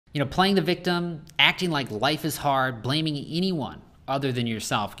Playing the victim, acting like life is hard, blaming anyone other than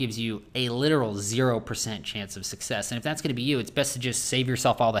yourself gives you a literal 0% chance of success. And if that's going to be you, it's best to just save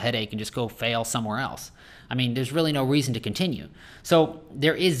yourself all the headache and just go fail somewhere else. I mean, there's really no reason to continue. So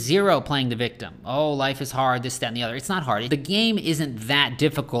there is zero playing the victim. Oh, life is hard, this, that, and the other. It's not hard. The game isn't that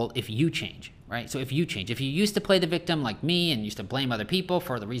difficult if you change, right? So if you change, if you used to play the victim like me and used to blame other people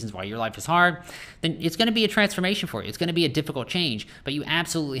for the reasons why your life is hard, then it's going to be a transformation for you. It's going to be a difficult change, but you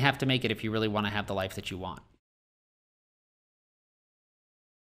absolutely have to make it if you really want to have the life that you want.